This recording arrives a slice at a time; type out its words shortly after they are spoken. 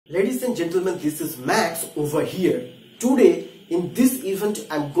Ladies and gentlemen, this is Max over here. Today in this event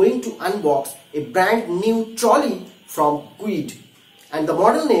I'm going to unbox a brand new trolley from KWID, and the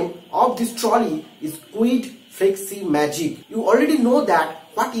model name of this trolley is KWID Flexi Magic. You already know that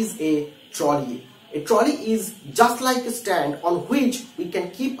what is a trolley. A trolley is just like a stand on which we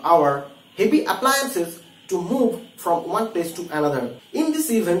can keep our heavy appliances to move from one place to another. In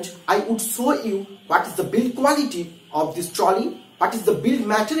this event I would show you what is the build quality of this trolley, what is the build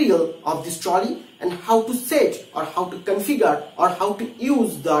material of this trolley, and how to set or how to configure or how to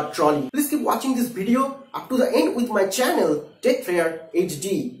use the trolley. Please keep watching this video up to the end with my channel Tech Fair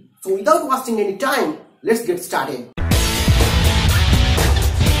HD. So without wasting any time, let's get started.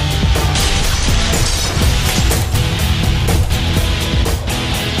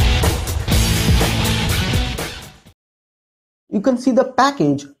 You can see the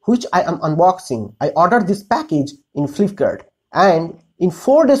package which I am unboxing. I ordered this package in Flipkart, and in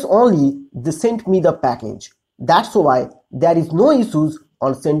 4 days only they sent me the package. That's why there is no issues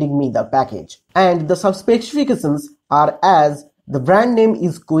on sending me the package. And the specifications are as the brand name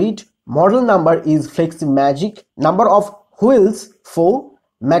is KWID, model number is Fleximagic, number of wheels 4,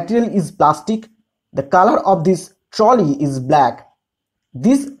 material is plastic, the color of this trolley is black.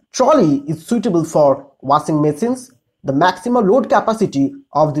 This trolley is suitable for washing machines. The maximum load capacity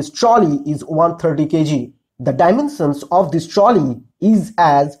of this trolley is 130 kg. The dimensions of this trolley is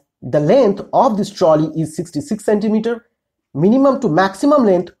as the length of this trolley is 66 cm. Minimum to maximum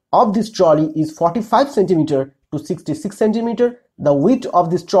length of this trolley is 45 cm to 66 cm. The width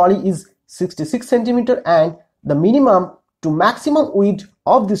of this trolley is 66 cm and the minimum to maximum width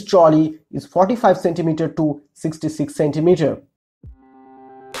of this trolley is 45 cm to 66 cm.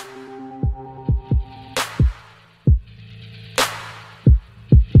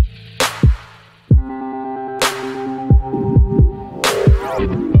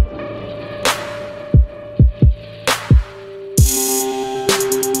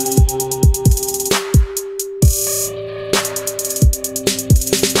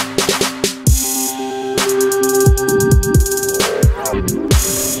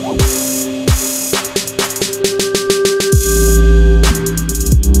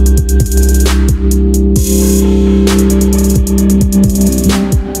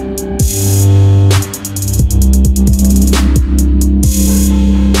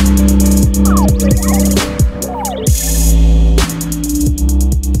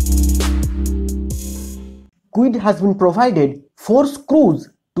 KWID has been provided 4 screws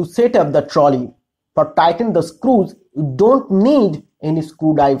to set up the trolley. For tighten the screws, you don't need any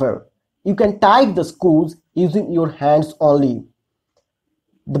screwdriver. You can tighten the screws using your hands only.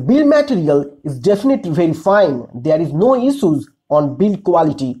 The build material is definitely very fine. There is no issues on build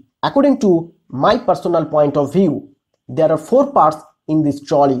quality. According to my personal point of view, there are 4 parts in this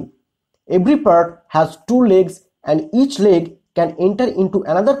trolley. Every part has 2 legs and each leg can enter into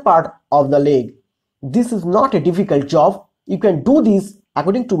another part of the leg. This is not a difficult job. You can do this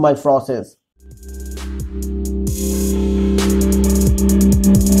according to my process.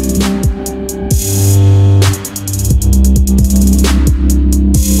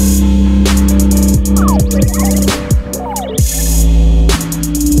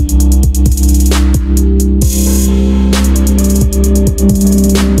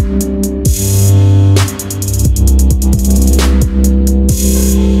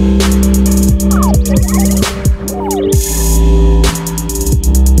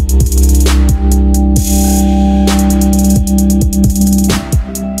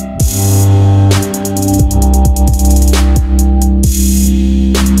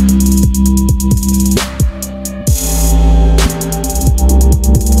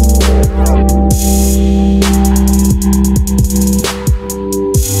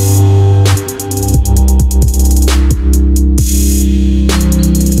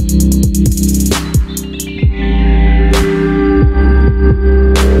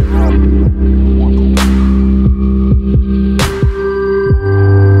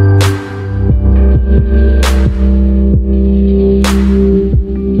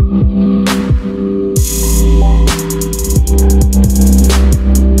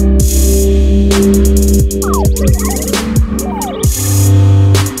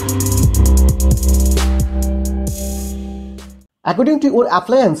 According to your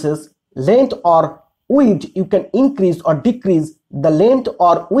appliances, length or width, you can increase or decrease the length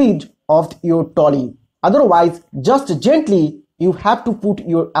or width of your trolley. Otherwise, just gently you have to put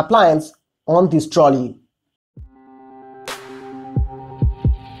your appliance on this trolley.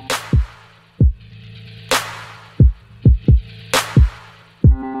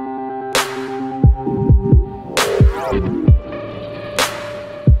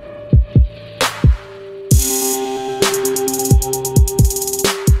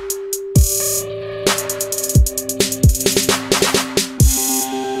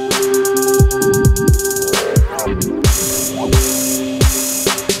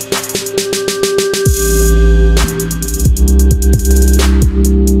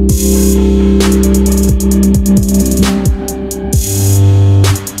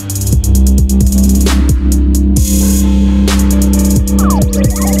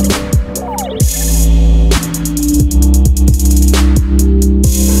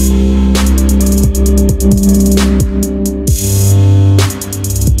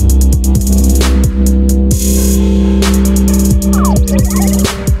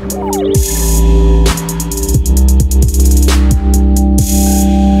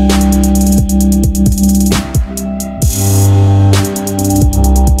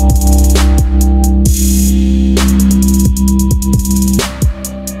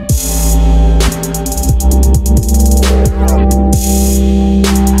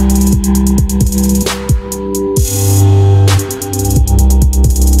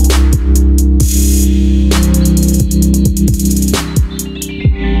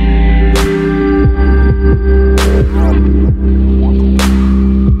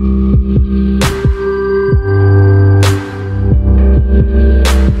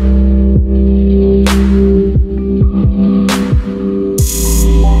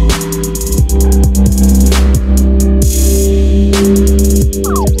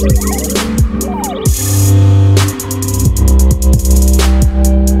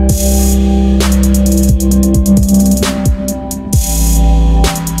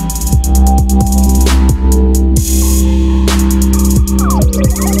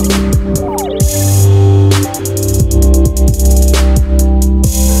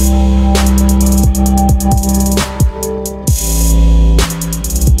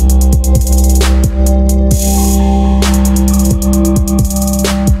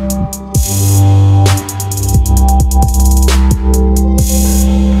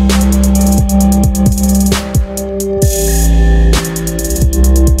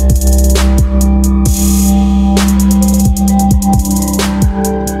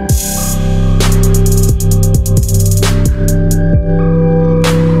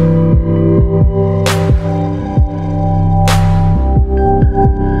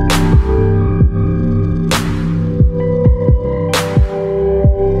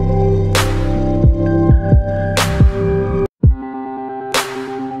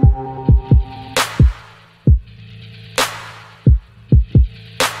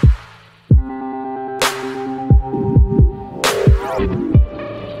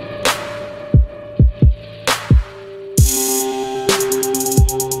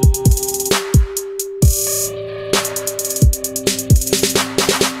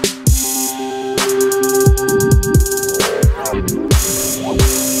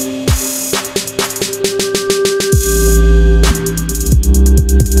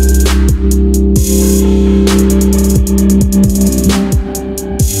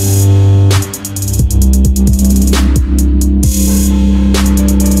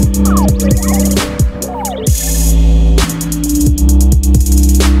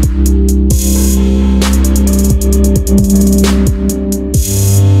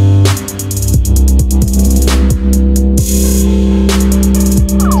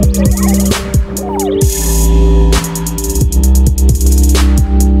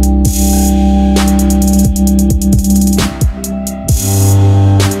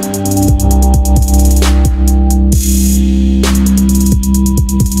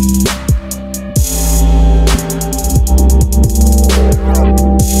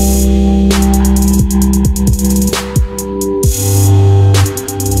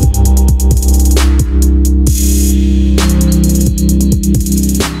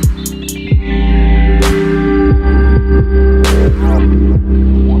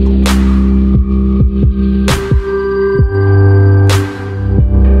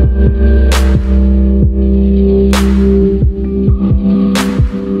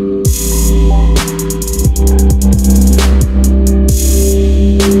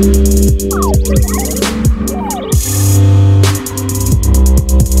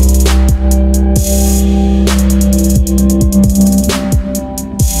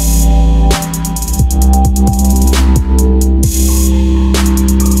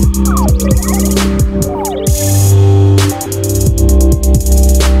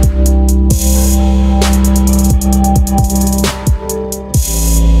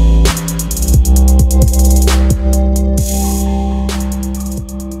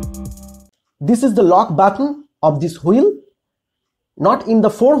 this is the lock button of this wheel. Not in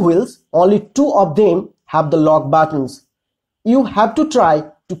the 4 wheels, only 2 of them have the lock buttons. You have to try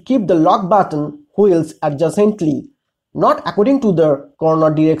to keep the lock button wheels adjacently, not according to the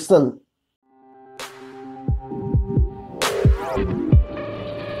corner direction.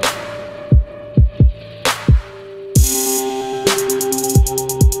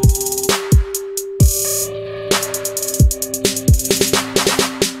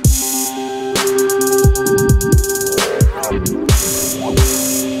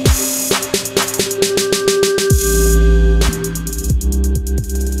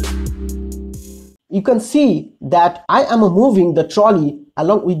 You can see that I am moving the trolley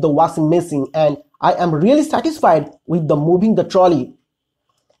along with the washing machine, and I am really satisfied with the moving the trolley.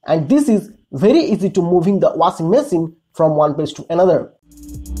 And this is very easy to moving the washing machine from one place to another.